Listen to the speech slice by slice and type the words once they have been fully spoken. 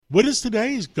With us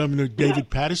today is Governor David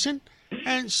Paterson,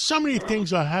 and so many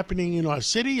things are happening in our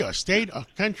city, our state, our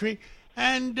country.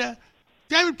 And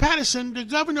David Paterson, the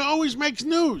governor, always makes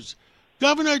news.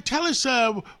 Governor, tell us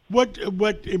what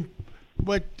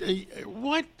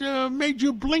made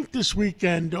you blink this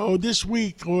weekend or this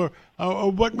week, or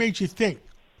what made you think?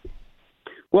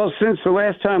 Well, since the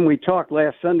last time we talked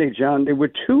last Sunday, John, there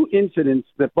were two incidents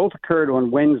that both occurred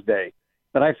on Wednesday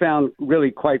that I found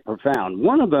really quite profound.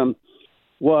 One of them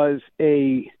was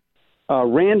a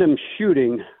random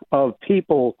shooting of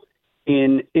people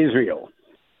in Israel.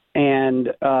 And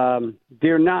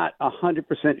they're not 100%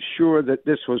 sure that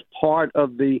this was part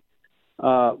of the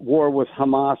war with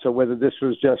Hamas or whether this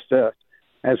was just,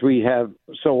 as we have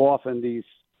so often, these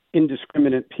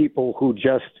indiscriminate people who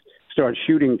just start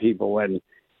shooting people. And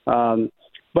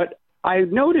but I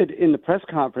noted in the press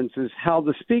conferences how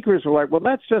the speakers were like, well,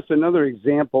 that's just another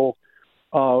example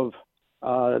of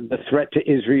the threat to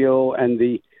Israel and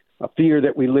the fear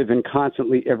that we live in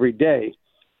constantly every day.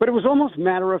 But it was almost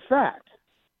matter of fact.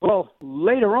 Well,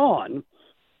 later on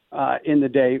in the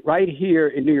day, right here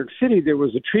in New York City, there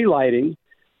was a tree lighting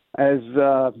as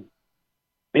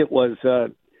it was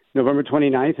November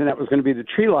 29th, and that was going to be the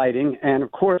tree lighting. And,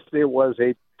 of course, there was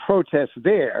a protest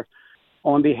there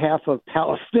on behalf of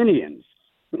Palestinians.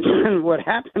 And what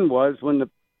happened was when the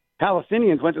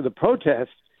Palestinians went to the protest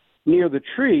near the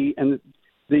tree, and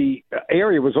the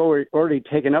area was already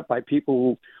taken up by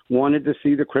people who wanted to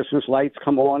see the Christmas lights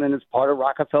come on, and it's part of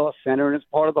Rockefeller Center, and it's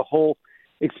part of the whole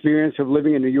experience of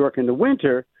living in New York in the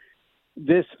winter.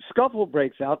 This scuffle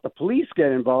breaks out. The police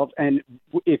get involved, and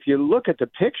if you look at the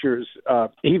pictures,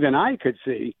 even I could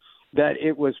see that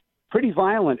it was pretty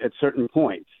violent at certain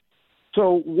points.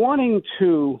 So wanting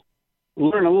to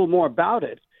learn a little more about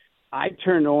it, I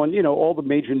turned on, all the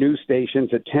major news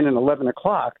stations at 10 and 11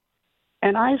 o'clock,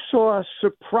 and I saw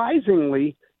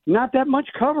surprisingly not that much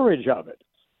coverage of it.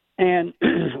 And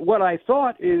what I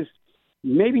thought is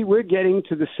maybe we're getting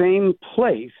to the same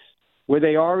place where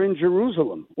they are in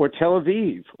Jerusalem or Tel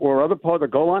Aviv or other part of the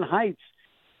Golan Heights,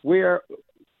 where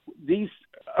these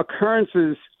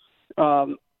occurrences are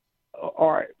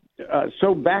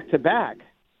so back-to-back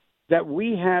that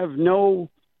we have no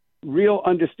real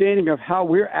understanding of how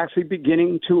we're actually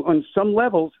beginning to, on some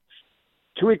levels,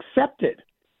 to accept it.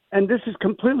 And this is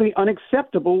completely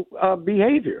unacceptable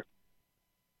behavior.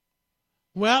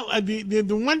 Well, the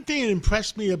one thing that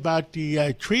impressed me about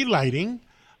the tree lighting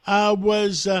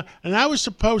was, and I was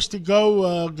supposed to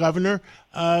go, Governor,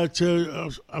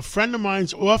 to a friend of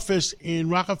mine's office in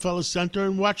Rockefeller Center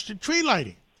and watch the tree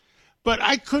lighting. But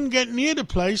I couldn't get near the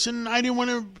place, and I didn't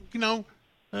want to,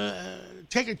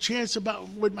 take a chance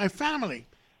with my family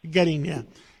getting there.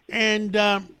 And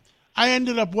I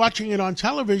ended up watching it on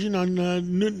television on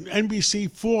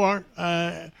NBC4,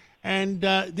 and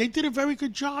they did a very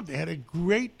good job. They had a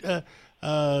great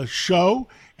show.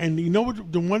 And you know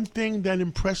what? The one thing that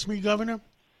impressed me, Governor?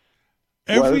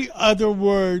 Every other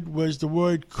word was the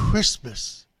word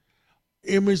Christmas.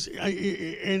 It was,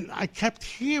 and I kept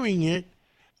hearing it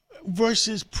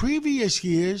versus previous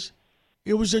years.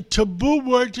 It was a taboo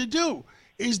word to do.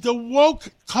 Is the woke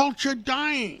culture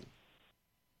dying?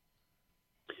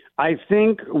 I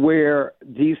think where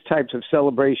these types of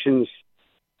celebrations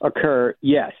occur,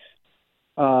 yes.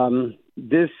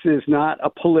 This is not a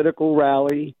political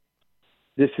rally.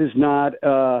 This is not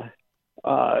an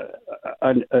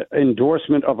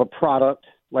endorsement of a product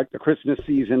like the Christmas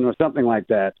season or something like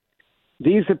that.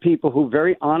 These are people who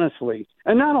very honestly,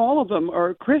 and not all of them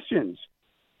are Christians,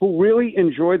 who really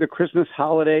enjoy the Christmas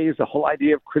holidays, the whole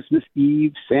idea of Christmas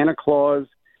Eve, Santa Claus.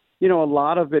 A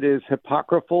lot of it is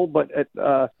apocryphal, but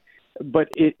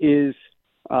it is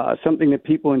something that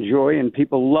people enjoy and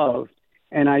people love.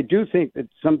 And I do think that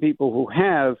some people who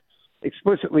have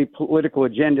explicitly political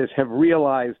agendas have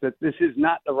realized that this is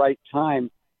not the right time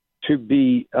to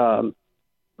be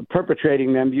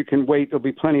perpetrating them. You can wait. There'll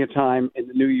be plenty of time in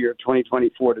the new year,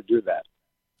 2024, to do that.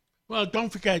 Well, don't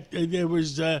forget, there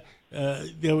was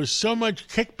so much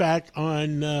kickback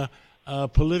on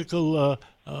political,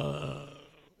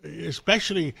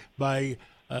 especially by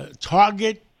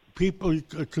Target.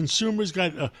 Consumers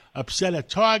got upset at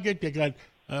Target. They got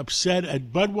upset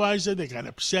at Budweiser. They got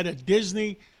upset at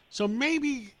Disney. So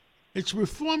maybe it's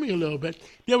reforming a little bit.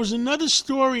 There was another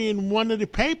story in one of the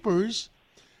papers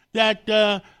that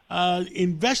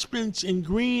investments in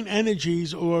green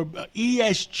energies, or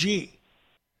ESG,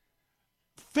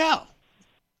 fell.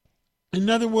 In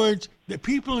other words, the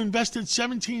people invested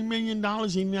 $17 million in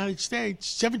the United States,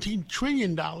 $17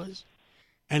 trillion,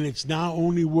 and it's now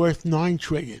only worth $9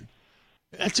 trillion.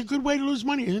 That's a good way to lose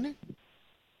money, isn't it?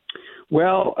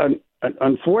 Well,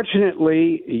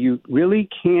 unfortunately, you really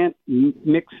can't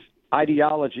mix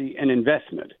ideology and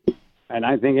investment. And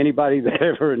I think anybody that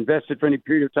ever invested for any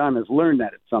period of time has learned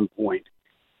that at some point.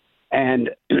 And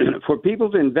for people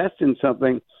to invest in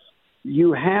something,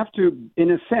 you have to,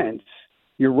 in a sense,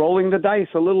 you're rolling the dice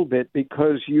a little bit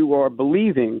because you are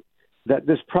believing that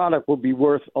this product will be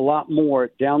worth a lot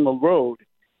more down the road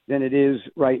than it is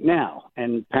right now.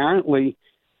 And apparently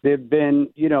there have been,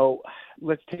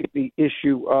 let's take the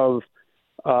issue of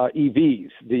EVs,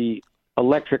 the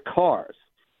electric cars.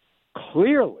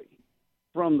 Clearly,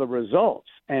 from the results,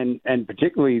 and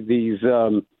particularly these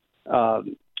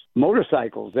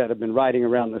motorcycles that have been riding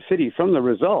around the city, from the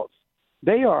results,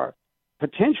 they are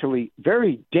potentially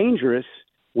very dangerous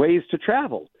ways to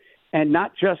travel. And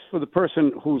not just for the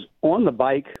person who's on the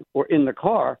bike or in the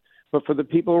car, but for the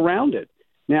people around it.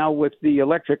 Now, with the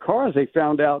electric cars, they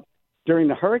found out during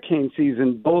the hurricane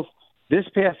season, both this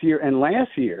past year and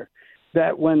last year,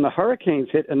 that when the hurricanes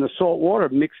hit and the salt water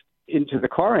mixed into the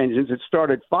car engines, it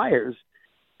started fires,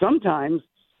 sometimes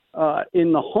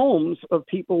in the homes of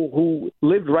people who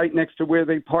lived right next to where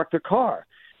they parked their car.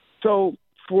 So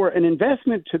for an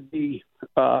investment to be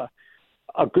a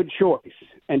good choice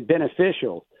and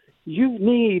beneficial, you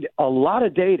need a lot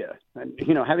of data. And,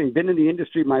 having been in the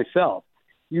industry myself,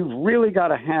 you've really got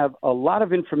to have a lot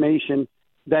of information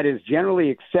that is generally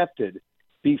accepted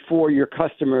before your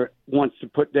customer wants to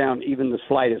put down even the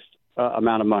slightest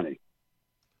amount of money.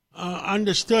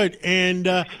 Understood. And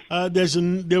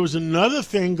there was another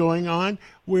thing going on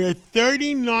where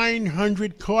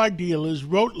 3,900 car dealers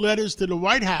wrote letters to the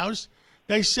White House.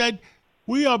 They said,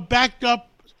 we are backed up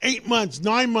 8 months,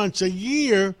 9 months, a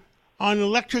year on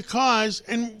electric cars,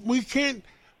 and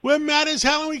we're mad as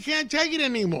hell and we can't take it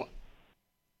anymore.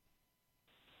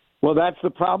 Well, that's the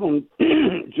problem,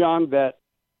 John, that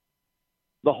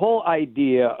the whole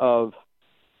idea of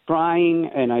trying,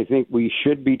 and I think we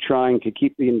should be trying to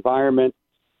keep the environment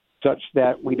such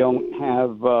that we don't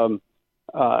have,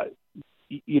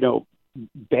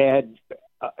 bad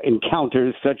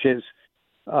encounters, such as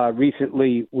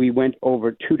recently we went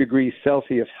over 2 degrees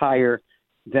Celsius higher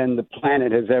than the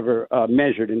planet has ever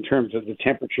measured in terms of the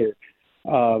temperature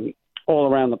all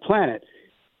around the planet.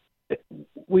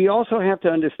 We also have to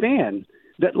understand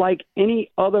that, like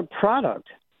any other product,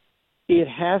 it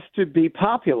has to be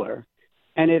popular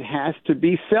and it has to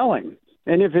be selling.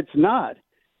 And if it's not,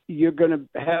 you're going to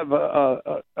have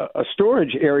a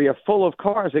storage area full of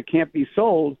cars that can't be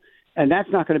sold, and that's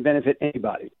not going to benefit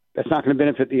anybody. That's not going to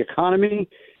benefit the economy.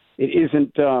 It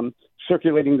isn't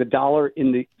circulating the dollar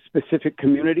in the specific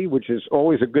community, which is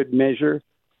always a good measure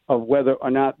of whether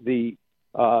or not the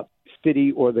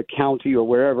city or the county or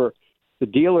wherever the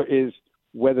dealer is,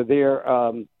 whether their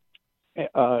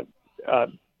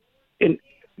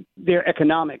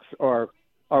economics are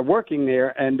working there.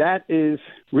 And that is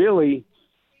really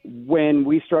when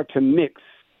we start to mix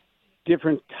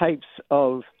different types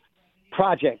of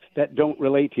projects that don't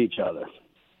relate to each other.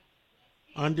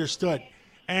 Understood.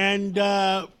 And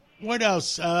what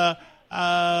else?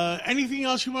 Anything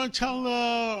else you want to tell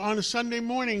on a Sunday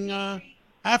morning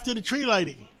after the tree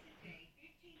lighting?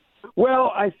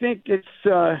 Well, I think it's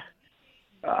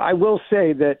I will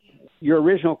say that your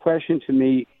original question to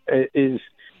me is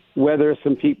whether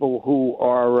some people who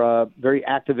are very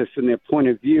activist in their point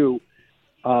of view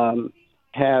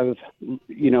have,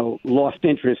 lost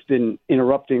interest in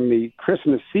interrupting the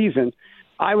Christmas season.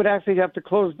 I would actually have to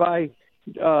close by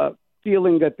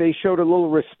feeling that they showed a little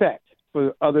respect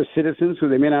for other citizens who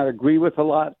they may not agree with a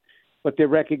lot, but they're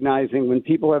recognizing when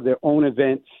people have their own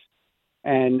events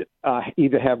and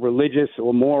either have religious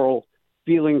or moral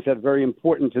feelings that are very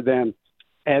important to them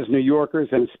as New Yorkers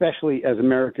and especially as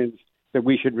Americans, that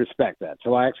we should respect that.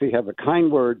 So I actually have a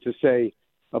kind word to say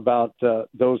about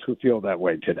those who feel that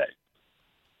way today.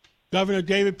 Governor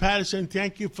David Paterson,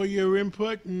 thank you for your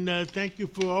input, and thank you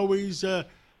for always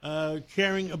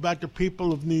caring about the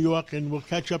people of New York, and we'll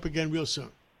catch up again real soon.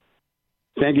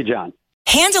 Thank you, John.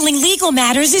 Handling legal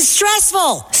matters is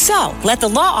stressful. So, let the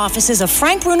law offices of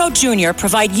Frank Bruno Jr.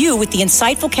 provide you with the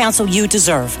insightful counsel you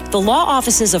deserve. The law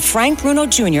offices of Frank Bruno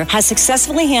Jr. has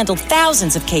successfully handled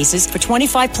thousands of cases for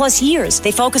 25 plus years.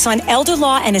 They focus on elder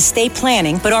law and estate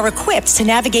planning, but are equipped to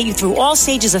navigate you through all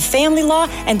stages of family law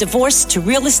and divorce to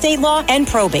real estate law and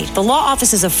probate. The law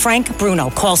offices of Frank Bruno.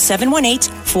 Call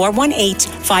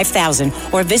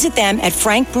 718-418-5000 or visit them at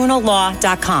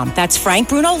frankbrunolaw.com. That's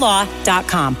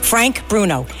frankbrunolaw.com. Frank Bruno.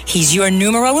 He's your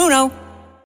numero uno.